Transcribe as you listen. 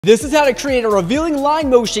This is how to create a revealing line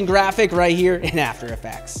motion graphic right here in After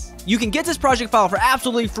Effects. You can get this project file for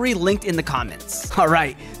absolutely free, linked in the comments.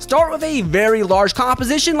 Alright, start with a very large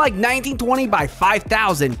composition like 1920 by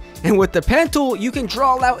 5000, and with the pen tool you can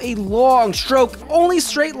draw out a long stroke, only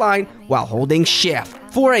straight line while holding shift.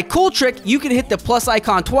 For a cool trick, you can hit the plus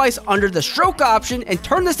icon twice under the stroke option and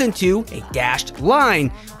turn this into a dashed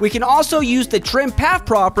line. We can also use the trim path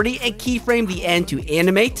property and keyframe the end to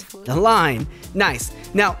animate the line. Nice.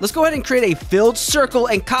 Now let's go ahead and create a filled circle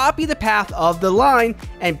and copy the path of the line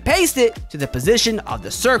and paste it to the position of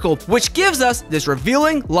the circle, which gives us this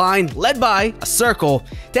revealing line led by a circle.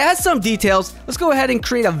 To add some details, let's go ahead and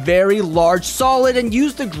create a very large solid and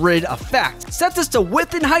use the grid effect. Set this to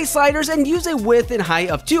width and height sliders and use a width and height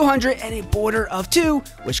of 200 and a border of 2,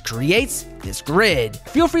 which creates this grid.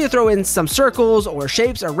 Feel free to throw in some circles or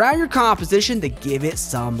shapes around your composition to give it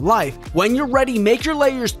some life. When you're ready, make your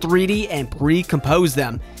layers 3D and pre-compose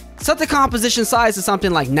them. Set the composition size to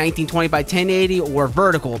something like 1920 by 1080 or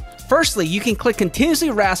vertical. Firstly, you can click continuously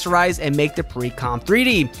rasterize and make the pre-comp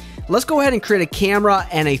 3D. Let's go ahead and create a camera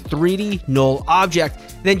and a 3D null object,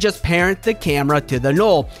 then just parent the camera to the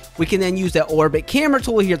null. We can then use the orbit camera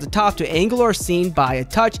tool here at the top to angle our scene by a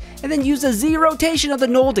touch, and then use the Z rotation of the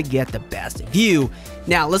null to get the best view.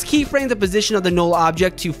 Now let's keyframe the position of the null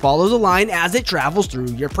object to follow the line as it travels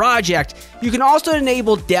through your project. You can also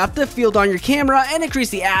enable depth of field on your camera and increase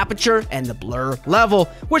the aperture and the blur level,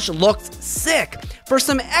 which looks sick. For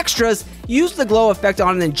some extras, use the glow effect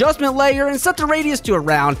on an adjustment layer and set the radius to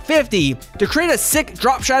around 50. To create a sick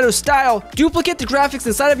drop shadow style, duplicate the graphics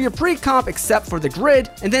inside of your pre-comp except for the grid,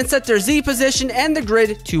 and then set their Z position and the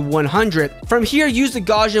grid to 100. From here, use the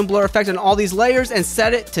Gaussian blur effect on all these layers and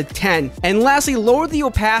set it to 10. And lastly, lower the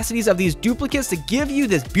opacities of these duplicates to give you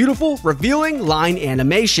this beautiful revealing line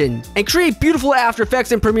animation. And create beautiful After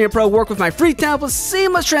Effects and Premiere Pro work with my free templates,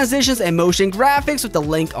 seamless transitions, and motion graphics with the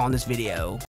link on this video.